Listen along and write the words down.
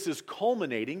is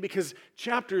culminating, because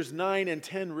chapters 9 and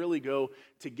 10 really go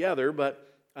together, but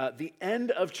the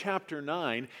end of chapter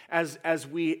 9, as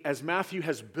Matthew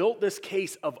has built this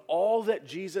case of all that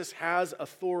Jesus has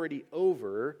authority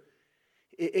over,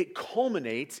 it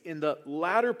culminates in the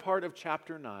latter part of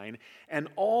chapter 9 and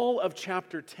all of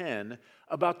chapter 10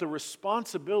 about the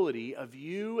responsibility of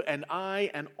you and I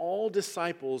and all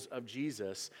disciples of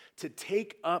Jesus to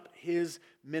take up his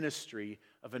ministry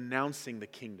of announcing the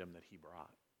kingdom that he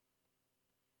brought.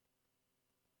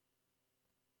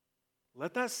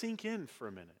 Let that sink in for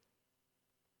a minute.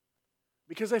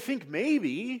 Because I think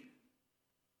maybe,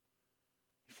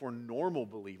 for normal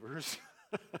believers,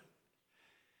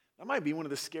 that might be one of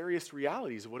the scariest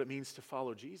realities of what it means to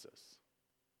follow Jesus.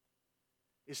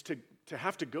 Is to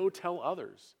have to go tell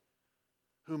others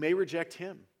who may reject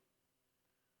him,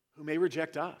 who may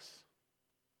reject us,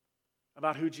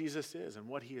 about who Jesus is and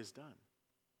what he has done.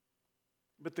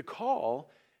 But the call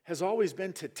has always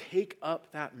been to take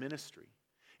up that ministry.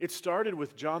 It started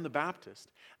with John the Baptist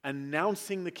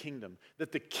announcing the kingdom,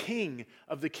 that the king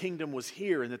of the kingdom was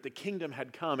here and that the kingdom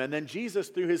had come. And then Jesus,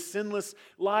 through his sinless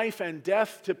life and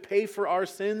death to pay for our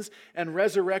sins and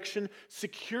resurrection,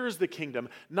 secures the kingdom.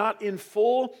 Not in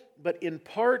full, but in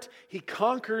part. He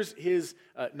conquers his,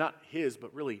 not his,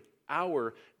 but really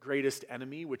our greatest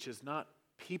enemy, which is not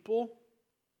people,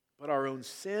 but our own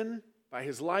sin, by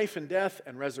his life and death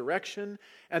and resurrection.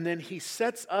 And then he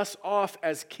sets us off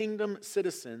as kingdom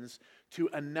citizens to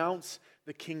announce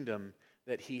the kingdom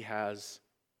that he has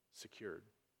secured.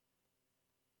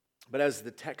 But as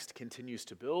the text continues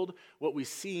to build, what we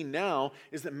see now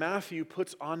is that Matthew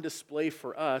puts on display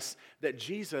for us that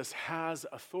Jesus has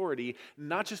authority,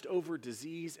 not just over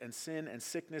disease and sin and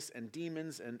sickness and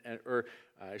demons, or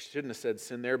I shouldn't have said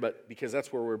sin there, but because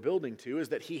that's where we're building to, is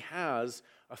that he has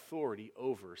authority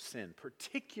over sin.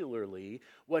 Particularly,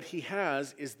 what he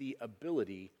has is the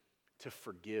ability to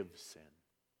forgive sin.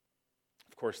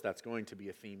 Of course, that's going to be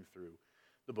a theme through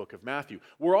the book of Matthew.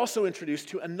 We're also introduced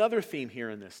to another theme here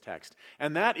in this text,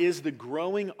 and that is the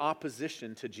growing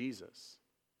opposition to Jesus.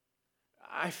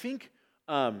 I think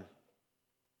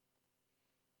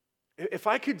if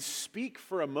I could speak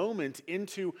for a moment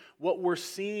into what we're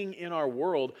seeing in our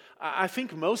world, I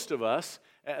think most of us,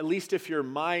 at least if you're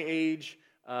my age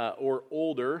or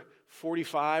older,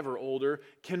 45 or older,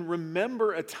 can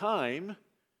remember a time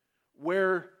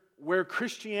where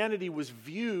Christianity was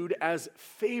viewed as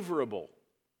favorable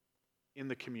in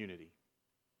the community,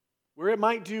 where it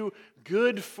might do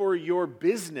good for your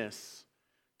business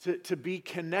to be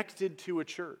connected to a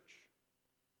church.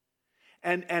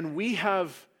 And we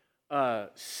have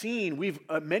seen,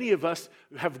 many of us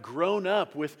have grown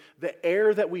up with the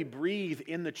air that we breathe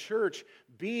in the church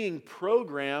being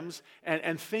programs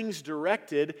and things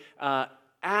directed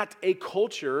at a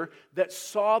culture that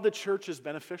saw the church as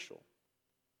beneficial.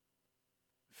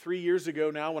 3 years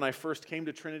ago now, when I first came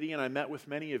to Trinity and I met with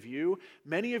many of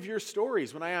your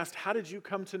stories, when I asked, how did you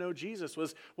come to know Jesus,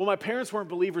 was, well, my parents weren't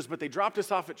believers, but they dropped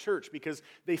us off at church because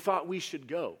they thought we should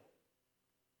go.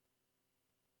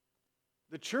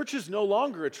 The church is no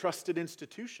longer a trusted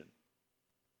institution.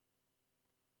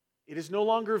 It is no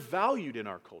longer valued in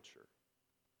our culture.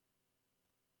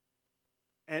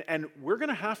 And we're going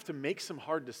to have to make some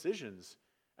hard decisions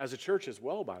as a church as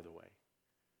well, by the way.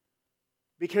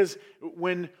 Because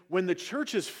when the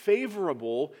church is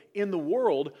favorable in the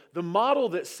world, the model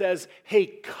that says, hey,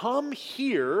 come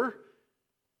here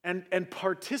and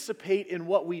participate in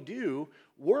what we do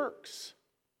works.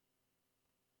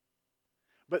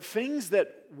 But things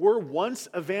that were once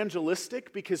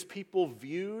evangelistic because people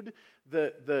viewed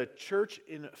the church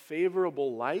in a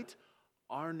favorable light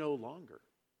are no longer.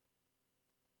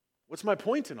 What's my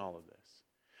point in all of this?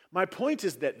 My point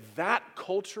is that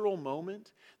cultural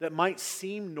moment that might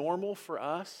seem normal for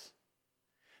us,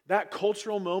 that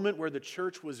cultural moment where the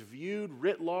church was viewed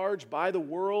writ large by the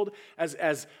world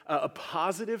as a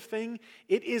positive thing,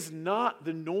 it is not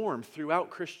the norm throughout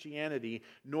Christianity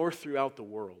nor throughout the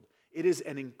world. It is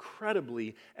an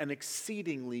incredibly and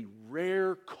exceedingly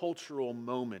rare cultural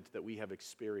moment that we have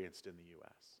experienced in the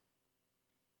U.S.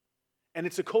 And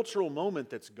it's a cultural moment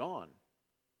that's gone.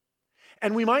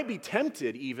 And we might be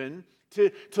tempted even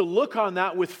to look on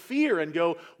that with fear and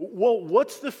go, well,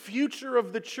 what's the future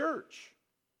of the church?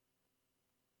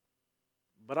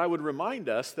 But I would remind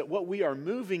us that what we are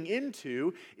moving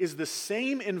into is the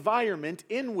same environment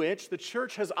in which the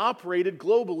church has operated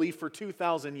globally for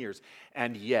 2,000 years.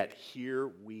 And yet,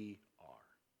 here we are.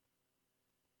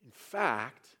 In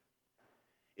fact,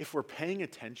 if we're paying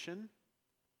attention,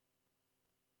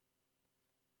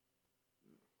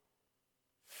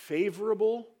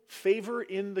 favor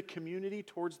in the community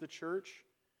towards the church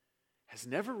has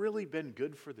never really been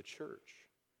good for the church.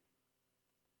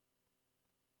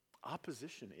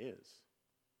 Opposition is.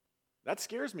 That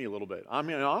scares me a little bit. I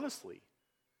mean, honestly.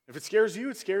 If it scares you,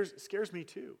 it scares me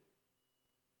too.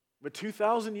 But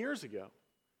 2,000 years ago,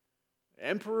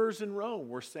 emperors in Rome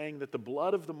were saying that the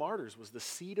blood of the martyrs was the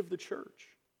seed of the church.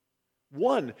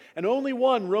 One, and only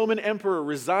one Roman emperor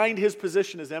resigned his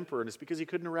position as emperor, and it's because he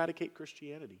couldn't eradicate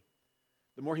Christianity.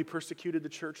 The more he persecuted the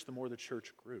church, the more the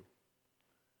church grew.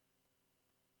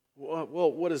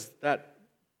 Well, what is that?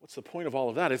 What's the point of all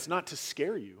of that? It's not to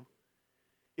scare you.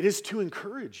 It is to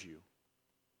encourage you.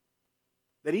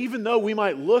 That even though we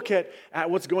might look at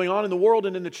what's going on in the world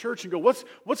and in the church and go,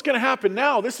 what's going to happen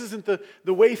now? This isn't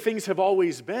the way things have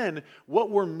always been.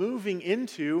 What we're moving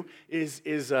into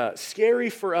is scary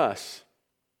for us,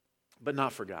 but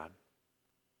not for God.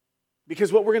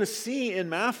 Because what we're going to see in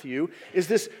Matthew is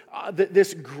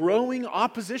this growing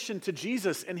opposition to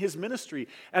Jesus and his ministry.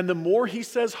 And the more he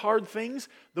says hard things,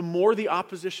 the more the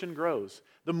opposition grows.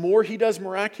 The more he does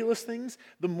miraculous things,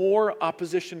 the more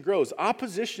opposition grows.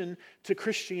 Opposition to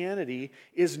Christianity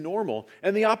is normal.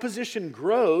 And the opposition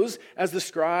grows as the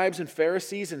scribes and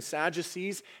Pharisees and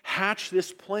Sadducees hatch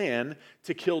this plan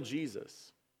to kill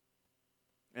Jesus.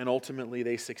 And ultimately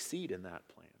they succeed in that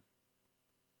plan.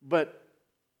 But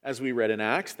as we read in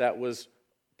Acts, that was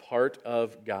part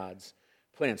of God's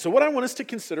plan. So what I want us to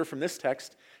consider from this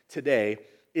text today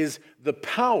is the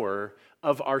power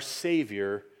of our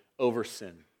Savior over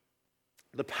sin.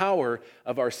 The power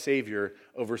of our Savior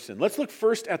over sin. Let's look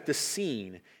first at the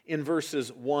scene in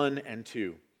verses 1 and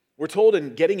 2. We're told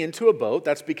in getting into a boat,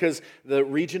 that's because the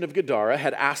region of Gadara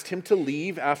had asked him to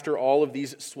leave after all of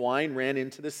these swine ran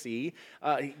into the sea.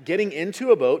 Getting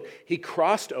into a boat, he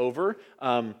crossed over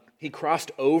the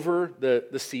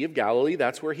Sea of Galilee,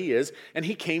 that's where he is, and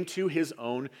he came to his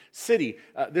own city.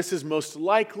 This is most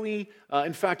likely,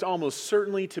 in fact, almost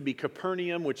certainly to be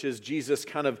Capernaum, which is Jesus'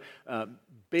 kind of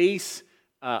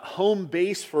home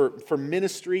base for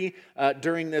ministry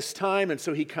during this time. And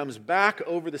so he comes back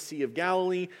over the Sea of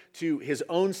Galilee to his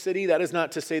own city. That is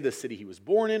not to say the city he was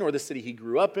born in or the city he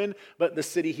grew up in, but the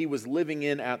city he was living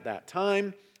in at that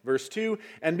time. Verse 2,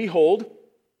 and behold,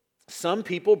 some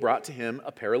people brought to him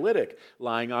a paralytic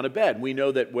lying on a bed. We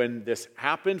know that when this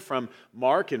happened from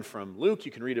Mark and from Luke,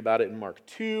 you can read about it in Mark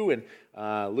 2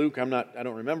 and Luke. I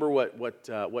don't remember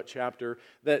what chapter.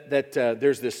 That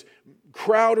there's this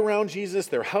crowd around Jesus.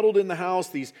 They're huddled in the house.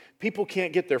 These people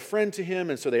can't get their friend to him,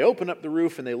 and so they open up the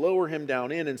roof and they lower him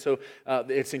down in. And so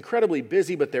it's incredibly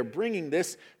busy. But they're bringing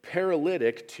this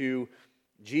paralytic to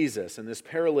Jesus, and this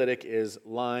paralytic is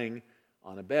lying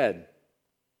on a bed.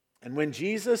 And when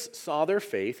Jesus saw their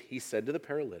faith, he said to the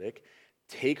paralytic,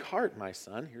 "Take heart, my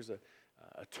son." Here's a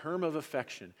term of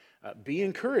affection. Be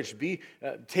encouraged.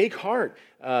 Take heart.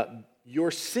 Your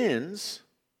sins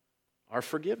are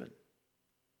forgiven.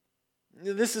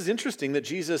 This is interesting that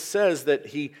Jesus says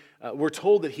that we're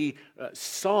told that he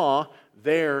saw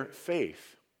their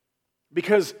faith.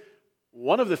 Because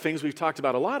one of the things we've talked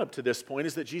about a lot up to this point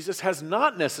is that Jesus has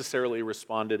not necessarily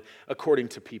responded according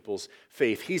to people's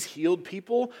faith. He's healed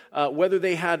people, whether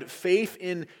they had faith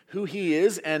in who he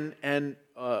is and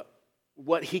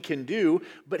what he can do.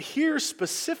 But here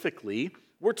specifically,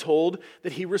 we're told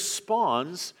that he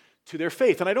responds to their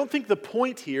faith. And I don't think the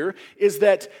point here is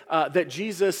that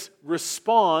Jesus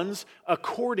responds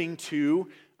according to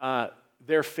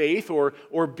their faith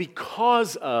or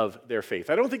because of their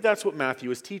faith. I don't think that's what Matthew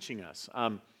is teaching us.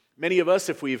 Many of us,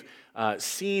 if we've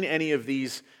seen any of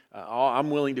these,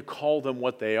 I'm willing to call them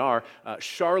what they are,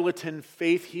 charlatan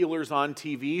faith healers on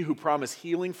TV who promise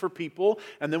healing for people,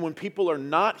 and then when people are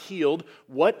not healed,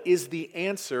 what is the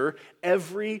answer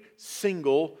every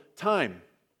single time?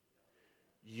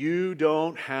 You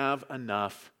don't have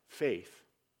enough faith.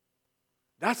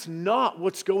 That's not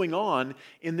what's going on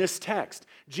in this text.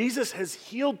 Jesus has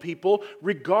healed people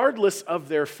regardless of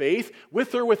their faith,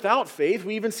 with or without faith.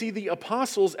 We even see the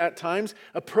apostles at times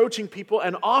approaching people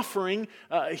and offering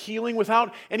healing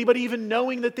without anybody even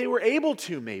knowing that they were able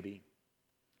to, maybe.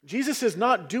 Jesus is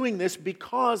not doing this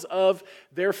because of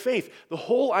their faith. The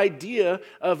whole idea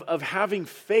of having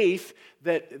faith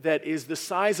that is the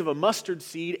size of a mustard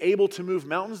seed, able to move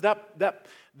mountains,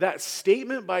 that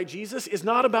statement by Jesus is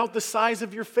not about the size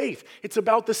of your faith. It's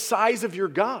about the size of your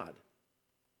God.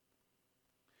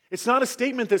 It's not a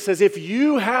statement that says if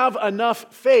you have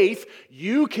enough faith,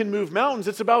 you can move mountains.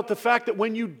 It's about the fact that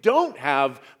when you don't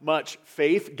have much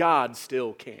faith, God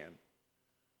still can.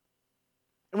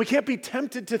 And we can't be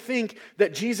tempted to think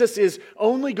that Jesus is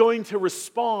only going to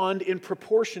respond in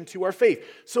proportion to our faith.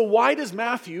 So why does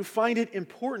Matthew find it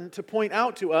important to point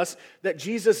out to us that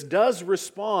Jesus does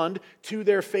respond to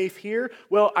their faith here?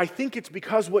 Well, I think it's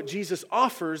because what Jesus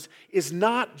offers is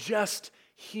not just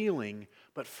healing,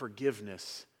 but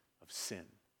forgiveness of sin.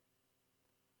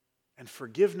 And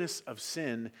forgiveness of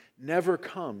sin never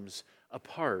comes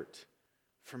apart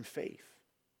from faith.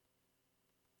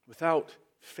 Without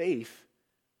faith,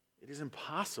 it is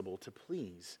impossible to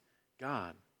please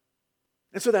God.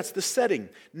 And so that's the setting.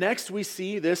 Next, we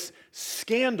see this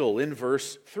scandal in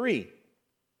verse 3.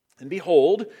 And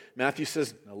behold, Matthew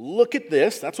says, now look at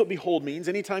this. That's what behold means.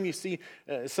 Anytime you see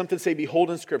something say behold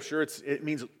in Scripture, it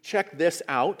means check this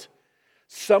out.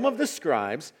 Some of the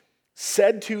scribes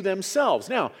said to themselves.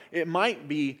 Now, it might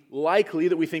be likely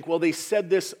that we think, well, they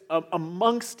said this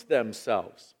amongst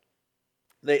themselves.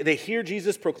 They hear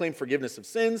Jesus proclaim forgiveness of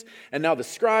sins, and now the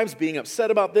scribes, being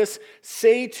upset about this,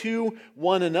 say to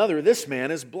one another, this man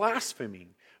is blaspheming.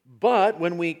 But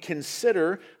when we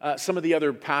consider some of the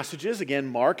other passages, again,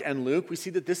 Mark and Luke, we see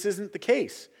that this isn't the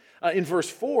case. In verse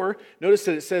 4, notice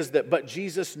that it says that, but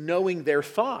Jesus knowing their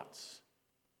thoughts,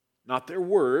 not their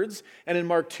words. And in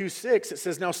Mark 2:6, it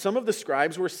says, now some of the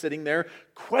scribes were sitting there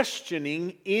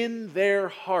questioning in their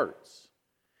hearts.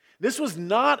 This was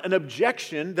not an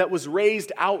objection that was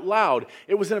raised out loud.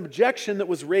 It was an objection that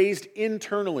was raised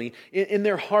internally, in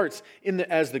their hearts,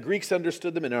 as the Greeks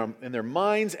understood them, in their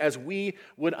minds, as we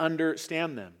would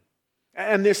understand them.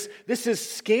 And this is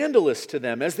scandalous to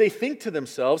them, as they think to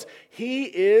themselves, he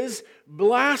is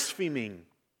blaspheming.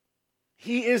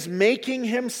 He is making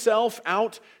himself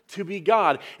out to be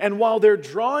God. And while they're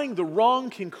drawing the wrong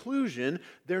conclusion,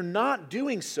 they're not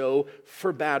doing so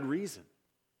for bad reason.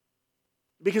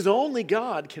 Because only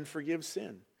God can forgive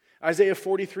sin. Isaiah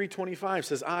 43:25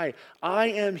 says, I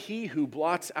am he who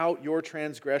blots out your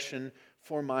transgression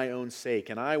for my own sake,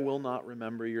 and I will not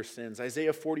remember your sins.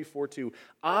 Isaiah 44:2,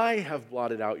 I have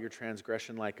blotted out your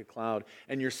transgression like a cloud,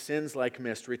 and your sins like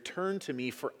mist. Return to me,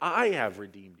 for I have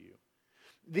redeemed you.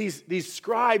 These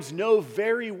scribes know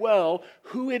very well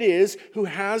who it is who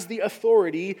has the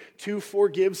authority to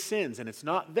forgive sins. And it's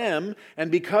not them.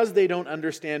 And because they don't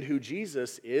understand who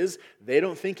Jesus is, they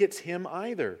don't think it's him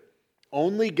either.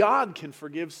 Only God can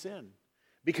forgive sin,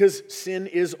 because sin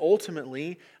is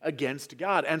ultimately against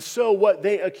God. And so what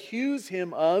they accuse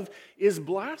him of is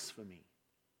blasphemy.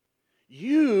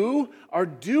 You are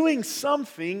doing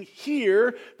something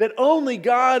here that only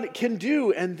God can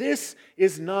do, and this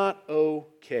is not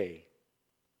okay.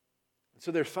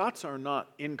 So their thoughts are not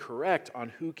incorrect on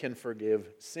who can forgive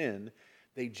sin.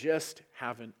 They just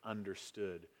haven't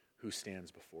understood who stands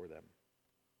before them.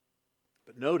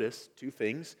 But notice two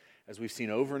things, as we've seen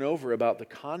over and over about the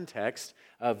context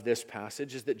of this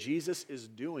passage, is that Jesus is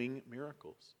doing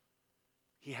miracles.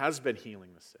 He has been healing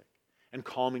the sick and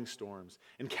calming storms,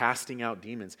 and casting out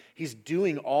demons. He's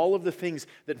doing all of the things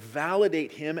that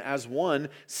validate him as one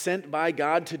sent by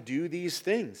God to do these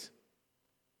things.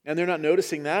 And they're not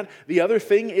noticing that. The other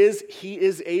thing is he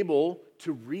is able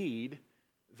to read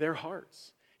their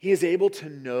hearts. He is able to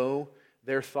know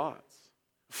their thoughts.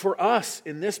 For us,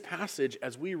 in this passage,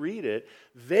 as we read it,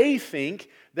 they think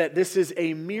that this is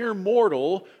a mere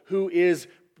mortal who is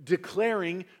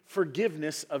declaring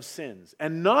forgiveness of sins.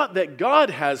 And not that God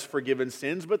has forgiven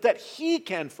sins, but that he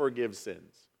can forgive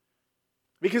sins.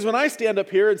 Because when I stand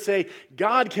up here and say,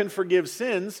 God can forgive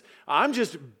sins, I'm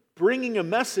just bringing a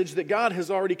message that God has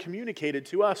already communicated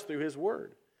to us through his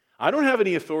word. I don't have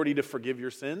any authority to forgive your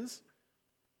sins.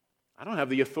 I don't have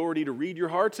the authority to read your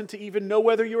hearts and to even know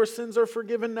whether your sins are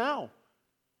forgiven now.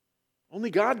 Only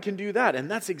God can do that,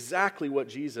 and that's exactly what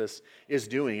Jesus is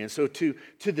doing. And so to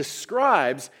the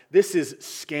scribes, this is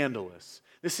scandalous.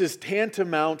 This is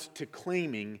tantamount to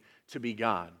claiming to be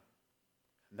God.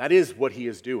 That is what he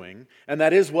is doing, and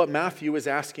that is what Matthew is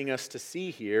asking us to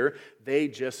see here. They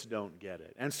just don't get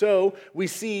it. And so we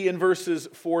see in verses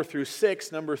 4 through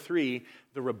 6, number 3,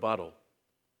 the rebuttal.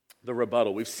 The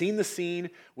rebuttal. We've seen the scene,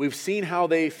 we've seen how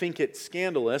they think it's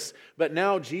scandalous, but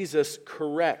now Jesus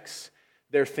corrects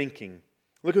their thinking.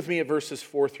 Look with me at verses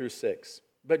 4 through 6.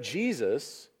 But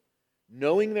Jesus,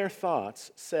 knowing their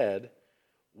thoughts, said,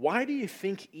 why do you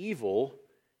think evil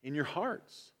in your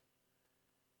hearts?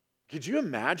 Could you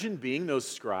imagine being those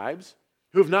scribes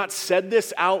who have not said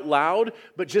this out loud,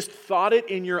 but just thought it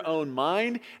in your own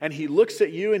mind? And he looks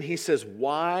at you and he says,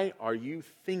 why are you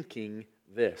thinking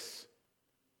this?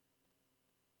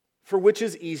 For which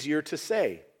is easier to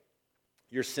say,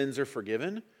 your sins are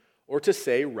forgiven, or to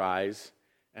say, rise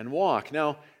and walk?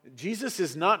 Now, Jesus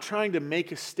is not trying to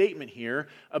make a statement here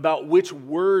about which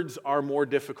words are more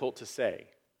difficult to say.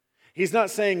 He's not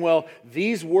saying, well,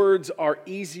 these words are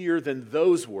easier than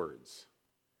those words.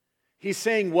 He's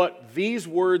saying what these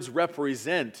words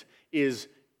represent is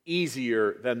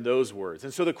easier than those words.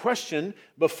 And so the question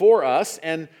before us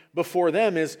and before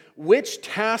them is, which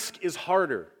task is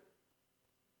harder?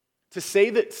 To say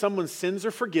that someone's sins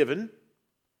are forgiven,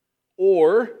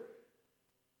 or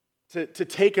to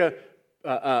take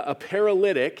a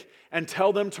paralytic and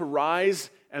tell them to rise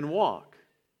and walk?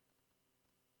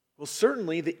 Well,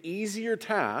 certainly the easier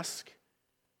task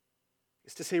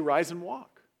is to say rise and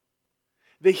walk.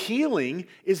 The healing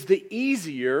is the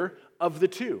easier of the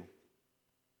two.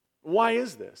 Why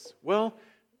is this? Well,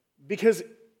 because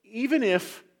even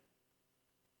if,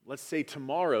 let's say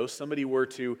tomorrow, somebody were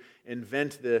to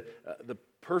invent the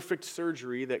perfect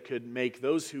surgery that could make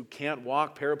those who can't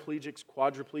walk, paraplegics,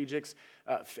 quadriplegics,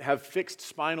 have fixed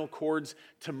spinal cords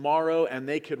tomorrow, and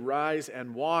they could rise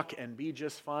and walk and be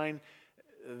just fine,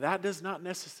 that does not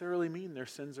necessarily mean their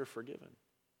sins are forgiven.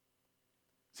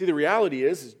 See, the reality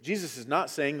is Jesus is not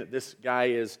saying that this guy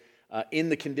is in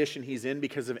the condition he's in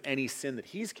because of any sin that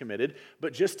he's committed,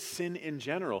 but just sin in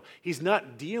general. He's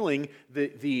not dealing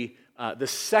the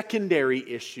secondary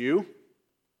issue.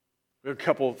 We have a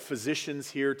couple physicians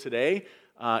here today.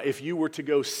 If you were to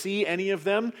go see any of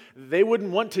them, they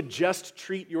wouldn't want to just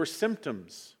treat your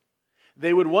symptoms.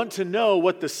 They would want to know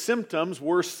what the symptoms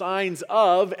were signs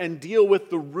of and deal with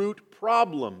the root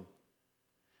problem.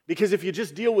 Because if you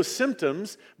just deal with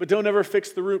symptoms but don't ever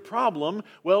fix the root problem,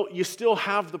 well, you still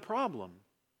have the problem.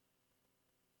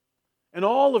 And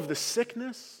all of the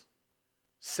sickness,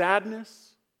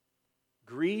 sadness,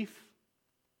 grief,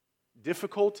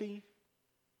 difficulty,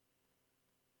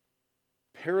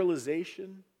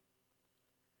 paralyzation,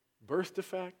 birth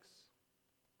defects,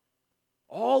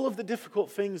 all of the difficult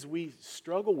things we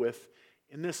struggle with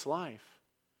in this life,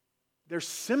 they're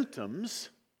symptoms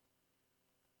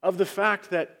of the fact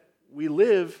that we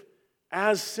live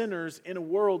as sinners in a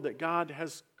world that God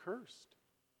has cursed.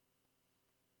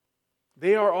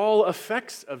 They are all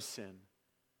effects of sin,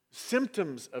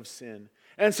 symptoms of sin.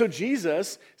 And so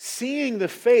Jesus, seeing the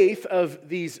faith of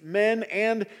these men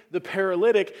and the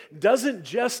paralytic, doesn't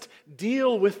just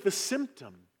deal with the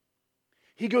symptom.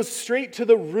 He goes straight to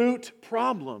the root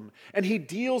problem, and he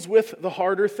deals with the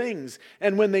harder things.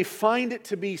 And when they find it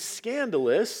to be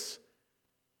scandalous,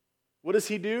 what does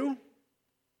he do?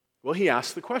 Well, he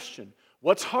asks the question,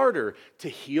 what's harder, to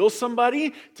heal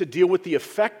somebody, to deal with the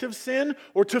effect of sin,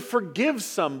 or to forgive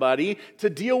somebody,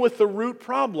 to deal with the root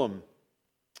problem?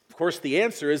 Of course, the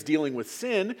answer is dealing with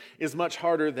sin is much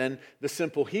harder than the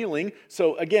simple healing.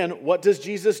 So again, what does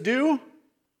Jesus do?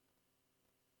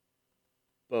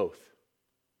 Both.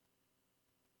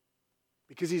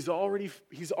 Because he's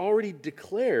already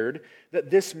declared that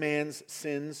this man's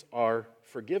sins are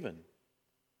forgiven.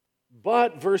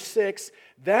 But, verse 6,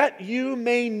 that you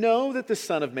may know that the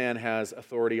Son of Man has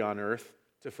authority on earth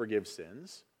to forgive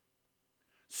sins,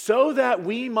 so that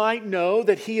we might know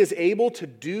that he is able to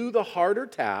do the harder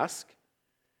task,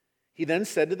 he then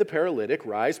said to the paralytic,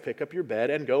 rise, pick up your bed,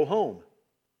 and go home.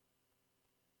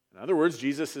 In other words,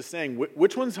 Jesus is saying,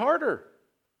 which one's harder?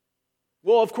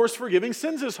 Well, of course, forgiving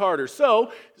sins is harder.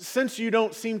 So, since you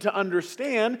don't seem to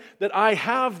understand that I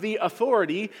have the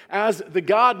authority as the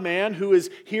God-man who is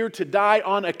here to die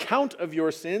on account of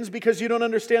your sins, because you don't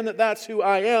understand that that's who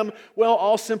I am, well,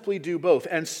 I'll simply do both.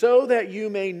 And so that you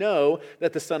may know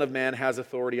that the Son of Man has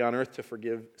authority on earth to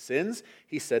forgive sins,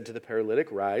 he said to the paralytic,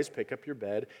 rise, pick up your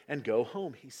bed, and go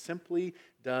home. He simply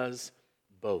does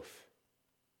both.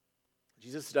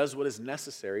 Jesus does what is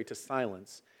necessary to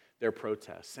silence their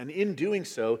protests. And in doing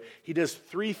so, he does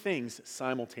three things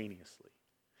simultaneously.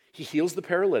 He heals the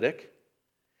paralytic.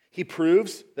 He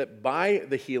proves that by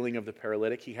the healing of the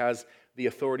paralytic, he has the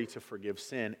authority to forgive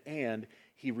sin. And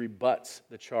he rebuts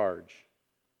the charge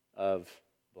of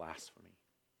blasphemy.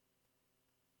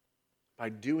 By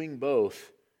doing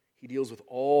both, he deals with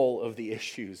all of the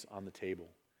issues on the table.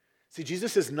 See,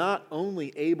 Jesus is not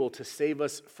only able to save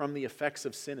us from the effects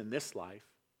of sin in this life,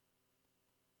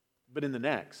 but in the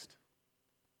next,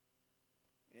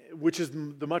 which is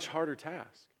the much harder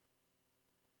task.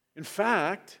 In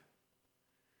fact,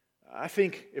 I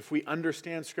think if we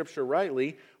understand Scripture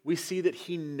rightly, we see that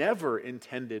he never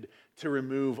intended to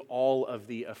remove all of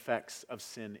the effects of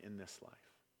sin in this life.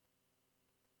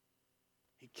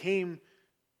 He came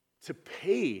to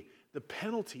pay the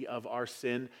penalty of our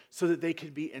sin so that they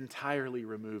could be entirely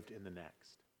removed in the next.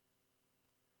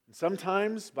 And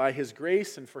sometimes, by his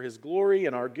grace and for his glory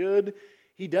and our good,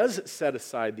 he does set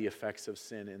aside the effects of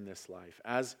sin in this life,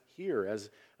 as here, as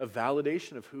a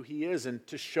validation of who he is, and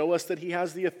to show us that he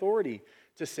has the authority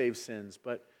to save sins.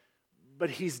 But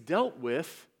he's dealt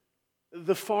with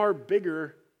the far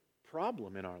bigger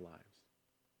problem in our lives,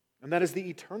 and that is the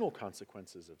eternal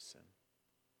consequences of sin.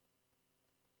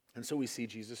 And so we see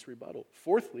Jesus' rebuttal.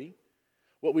 Fourthly,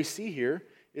 what we see here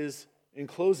is, in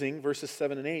closing, verses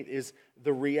 7 and 8, is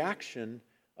the reaction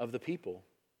of the people.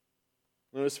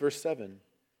 Notice verse 7.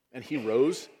 And he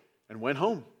rose and went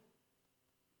home.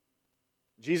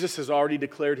 Jesus has already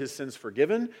declared his sins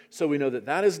forgiven, so we know that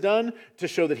that is done. To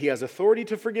show that he has authority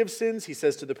to forgive sins, he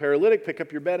says to the paralytic, pick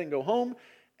up your bed and go home.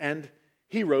 And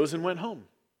he rose and went home.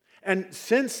 And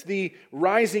since the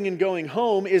rising and going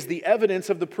home is the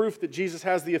evidence of the proof that Jesus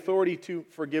has the authority to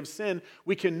forgive sin,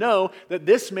 we can know that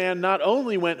this man not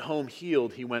only went home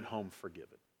healed, he went home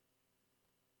forgiven.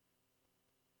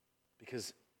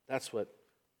 Because that's what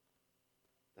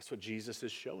Jesus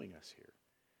is showing us here.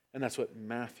 And that's what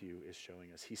Matthew is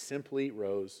showing us. He simply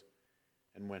rose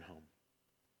and went home.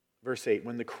 Verse 8,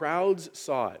 when the crowds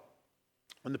saw it,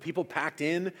 when the people packed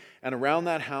in and around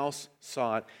that house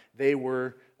saw it, they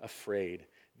were afraid.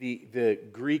 The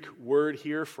Greek word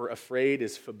here for afraid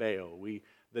is phobeo.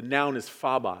 The noun is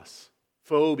phobos,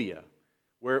 phobia,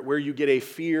 where you get a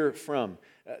fear from.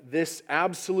 This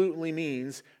absolutely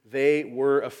means they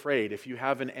were afraid. If you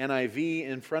have an NIV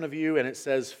in front of you and it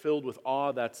says filled with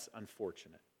awe, that's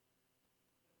unfortunate.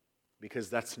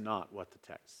 Because that's not what the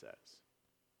text says.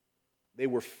 They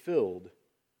were filled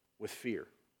with fear.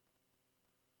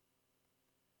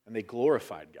 And they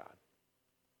glorified God,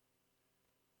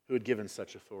 who had given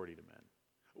such authority to men.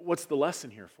 What's the lesson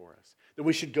here for us? That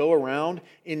we should go around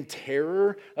in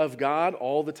terror of God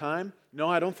all the time? No,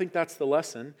 I don't think that's the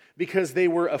lesson, because they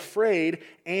were afraid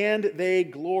and they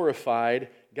glorified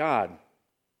God.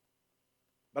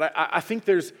 But I think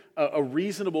there's a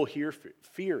reasonable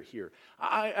fear here.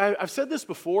 I've said this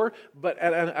before,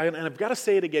 and I've got to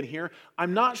say it again here.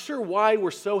 I'm not sure why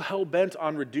we're so hell-bent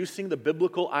on reducing the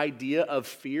biblical idea of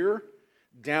fear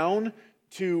down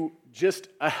to just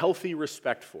a healthy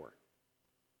respect for.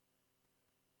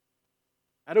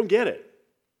 I don't get it.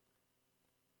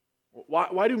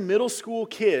 Why do middle school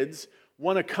kids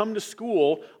want to come to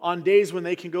school on days when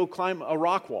they can go climb a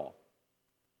rock wall?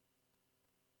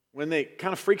 When they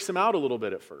kind of freaks them out a little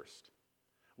bit at first.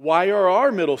 Why are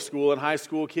our middle school and high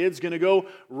school kids going to go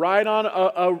ride on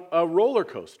a roller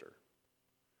coaster?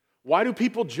 Why do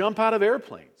people jump out of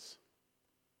airplanes?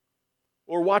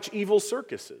 Or watch evil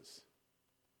circuses?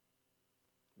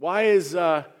 Why is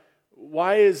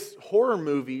horror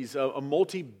movies a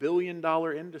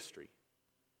multi-billion-dollar industry?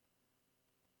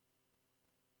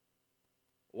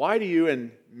 Why do you,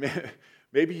 and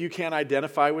maybe you can't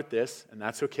identify with this, and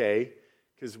that's okay,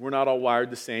 because we're not all wired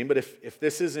the same, but if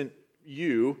this isn't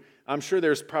you, I'm sure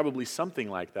there's probably something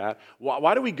like that.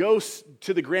 Why do we go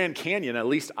to the Grand Canyon, at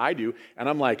least I do, and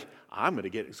I'm like, I'm going to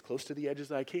get as close to the edge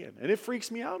as I can, and it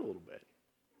freaks me out a little bit.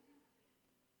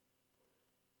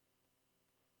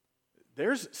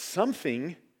 There's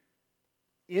something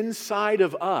inside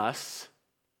of us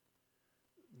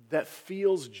that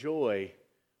feels joy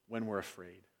when we're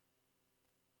afraid.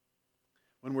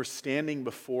 When we're standing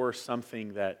before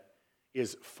something that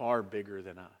is far bigger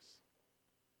than us.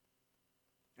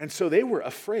 And so they were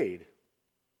afraid,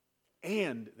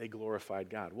 and they glorified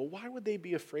God. Well, why would they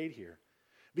be afraid here?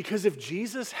 Because if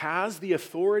Jesus has the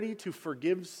authority to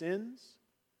forgive sins,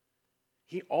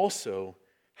 he also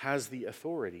has the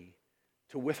authority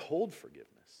to withhold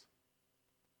forgiveness.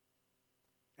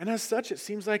 And as such, it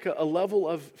seems like a level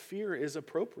of fear is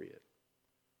appropriate.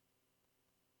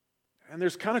 And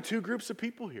there's kind of two groups of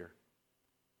people here.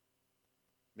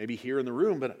 Maybe here in the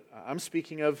room, but I'm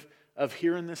speaking of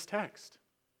here in this text.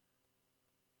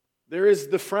 There is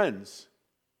the friends.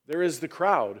 There is the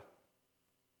crowd.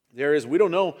 There is, we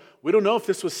don't know if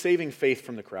this was saving faith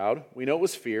from the crowd. We know it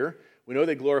was fear. We know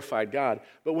they glorified God.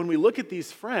 But when we look at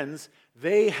these friends,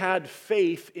 they had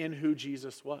faith in who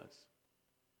Jesus was.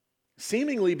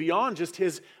 Seemingly beyond just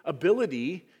his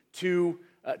ability to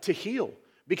heal.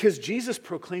 Because Jesus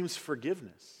proclaims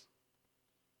forgiveness.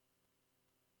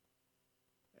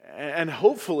 And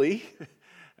hopefully,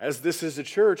 as this is a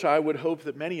church, I would hope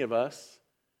that many of us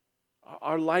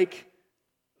are like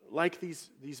these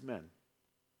men.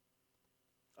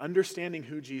 Understanding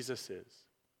who Jesus is.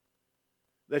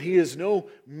 That he is no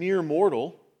mere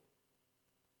mortal,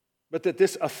 but that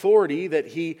this authority that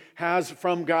he has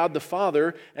from God the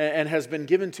Father and has been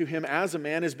given to him as a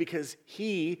man is because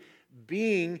he,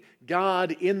 being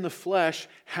God in the flesh,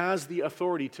 has the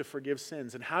authority to forgive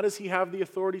sins. And how does he have the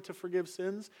authority to forgive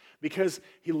sins? Because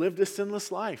he lived a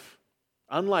sinless life,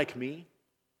 unlike me.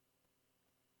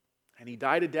 And he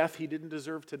died a death he didn't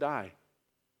deserve to die.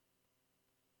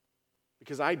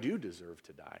 Because I do deserve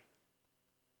to die.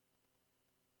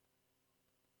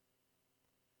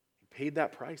 paid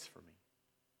that price for me.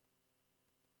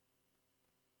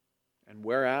 And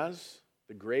whereas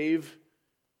the grave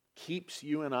keeps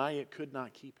you and I, it could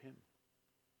not keep him.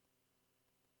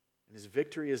 And his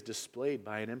victory is displayed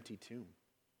by an empty tomb.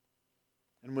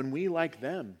 And when we, like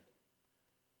them,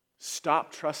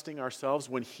 stop trusting ourselves,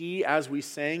 when he, as we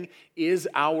sang, is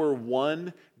our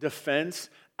one defense,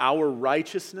 our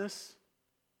righteousness,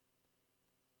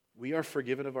 we are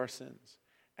forgiven of our sins.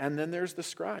 And then there's the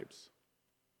scribes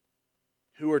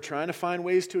who are trying to find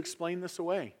ways to explain this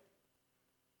away,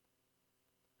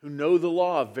 who know the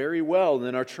law very well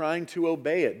and are trying to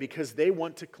obey it because they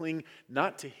want to cling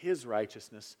not to his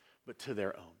righteousness, but to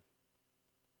their own.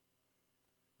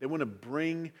 They want to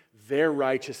bring their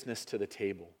righteousness to the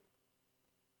table.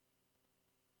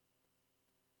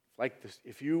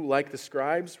 If you, like the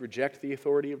scribes, reject the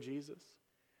authority of Jesus,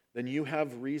 then you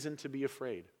have reason to be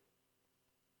afraid.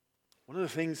 One of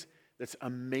the things that's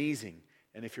amazing,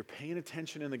 and if you're paying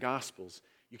attention in the Gospels,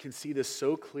 you can see this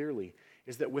so clearly,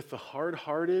 is that with the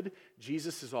hard-hearted,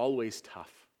 Jesus is always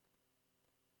tough.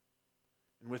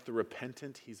 And with the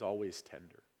repentant, he's always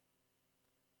tender.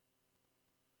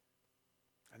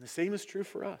 And the same is true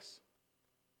for us.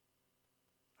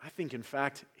 I think, in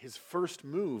fact, his first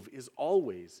move is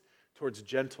always towards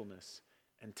gentleness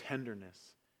and tenderness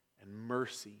and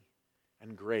mercy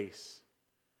and grace.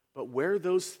 But where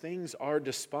those things are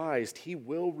despised, he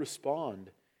will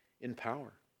respond in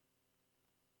power.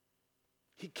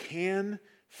 He can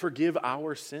forgive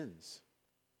our sins.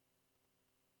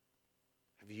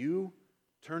 Have you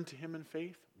turned to him in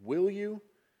faith? Will you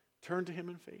turn to him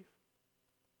in faith?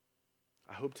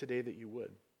 I hope today that you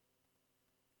would.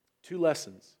 2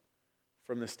 lessons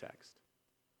from this text.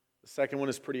 The second one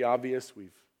is pretty obvious.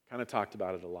 We've kind of talked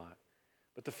about it a lot.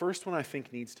 But the first one I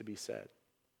think needs to be said.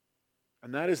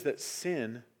 And that is that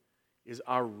sin is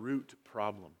our root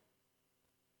problem.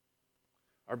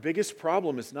 Our biggest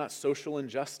problem is not social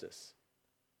injustice,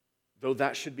 though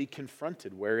that should be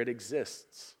confronted where it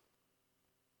exists.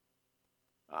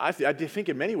 I think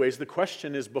in many ways the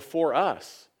question is before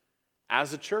us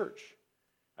as a church.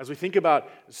 As we think about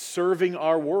serving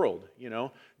our world,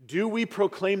 do we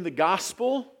proclaim the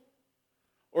gospel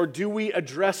or do we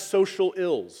address social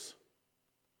ills?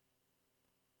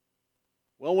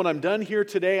 Well, when I'm done here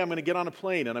today, I'm going to get on a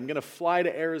plane and I'm going to fly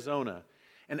to Arizona.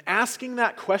 And asking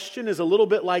that question is a little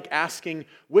bit like asking,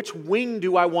 which wing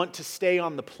do I want to stay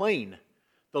on the plane?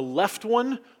 The left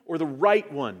one or the right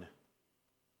one?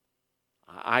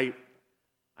 I'm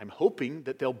hoping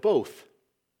that they'll both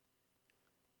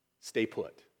stay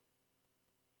put.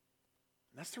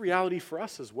 And that's the reality for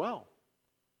us as well.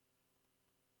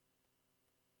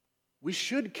 We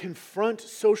should confront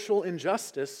social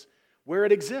injustice where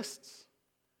it exists.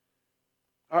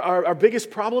 Our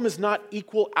biggest problem is not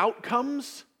equal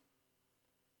outcomes.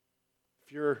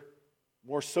 If you're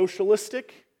more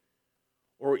socialistic,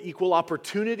 or equal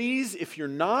opportunities if you're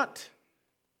not.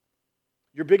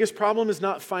 Your biggest problem is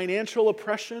not financial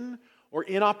oppression or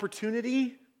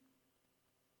inopportunity.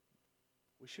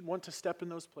 We should want to step in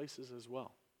those places as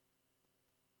well.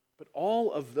 But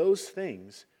all of those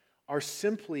things are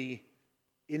simply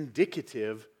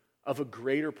indicative of a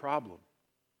greater problem.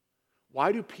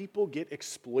 Why do people get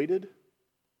exploited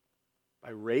by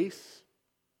race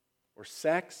or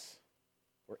sex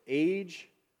or age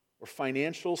or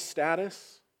financial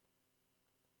status?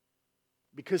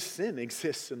 Because sin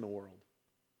exists in the world.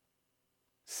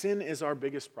 Sin is our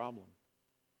biggest problem.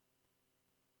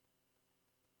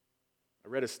 I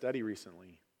read a study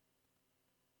recently,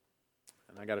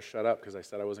 and I got to shut up because I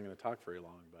said I wasn't going to talk very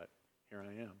long, but here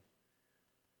I am.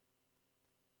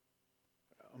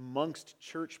 Amongst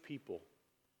church people,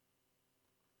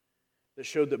 that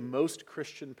showed that most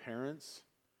Christian parents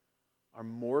are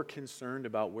more concerned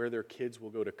about where their kids will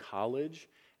go to college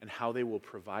and how they will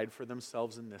provide for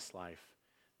themselves in this life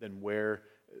than where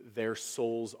their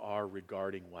souls are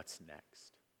regarding what's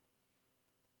next.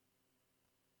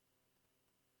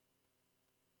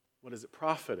 What does it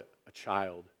profit a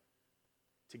child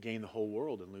to gain the whole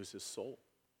world and lose his soul?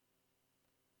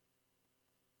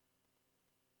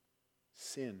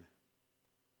 Sin.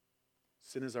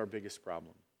 Sin is our biggest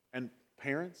problem. And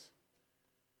parents,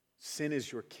 sin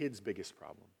is your kid's biggest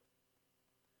problem.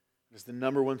 It is the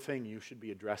number one thing you should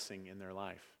be addressing in their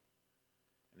life.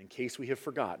 And in case we have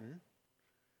forgotten,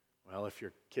 well, if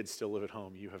your kids still live at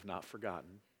home, you have not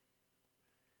forgotten.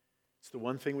 It's the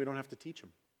one thing we don't have to teach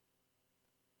them.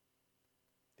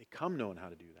 They come knowing how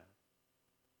to do that.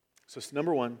 So it's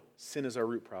number one, sin is our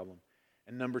root problem.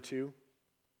 And number two,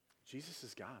 Jesus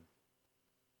is God.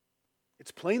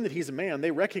 It's plain that he's a man.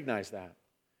 They recognize that.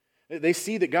 They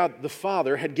see that God the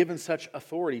Father had given such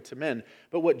authority to men.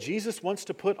 But what Jesus wants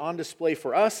to put on display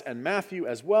for us, and Matthew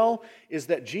as well, is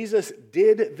that Jesus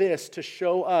did this to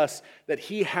show us that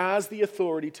he has the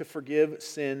authority to forgive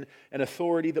sin, an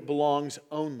authority that belongs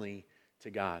only to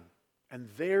God. And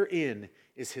therein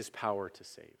is his power to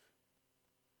save.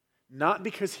 Not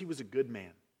because he was a good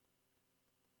man.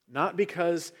 Not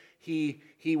because he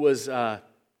was a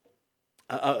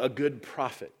good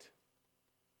prophet.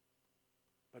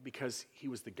 But because he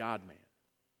was the God-man.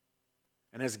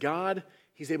 And as God,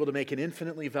 he's able to make an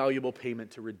infinitely valuable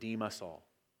payment to redeem us all.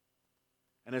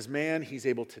 And as man, he's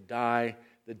able to die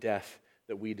the death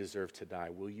that we deserve to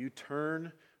die. Will you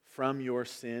turn from your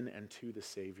sin and to the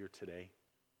Savior today?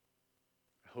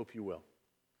 I hope you will.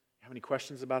 If you have any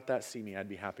questions about that, see me. I'd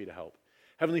be happy to help.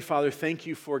 Heavenly Father, thank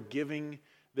you for giving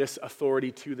this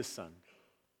authority to the Son.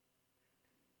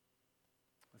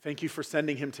 Thank you for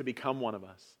sending him to become one of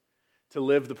us, to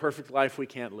live the perfect life we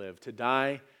can't live, to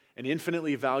die an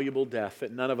infinitely valuable death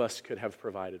that none of us could have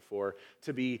provided for,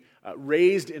 to be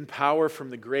raised in power from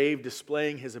the grave,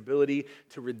 displaying his ability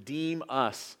to redeem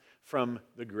us from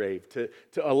the grave, to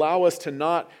allow us to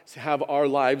not have our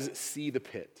lives see the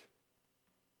pit.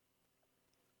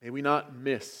 May we not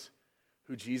miss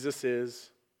who Jesus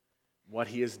is, what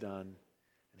he has done,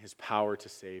 and his power to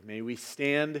save. May we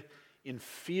stand in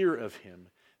fear of him,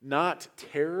 not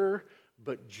terror,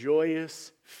 but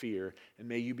joyous fear. And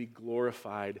may you be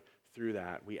glorified through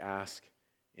that, we ask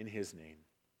in his name.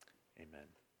 Amen.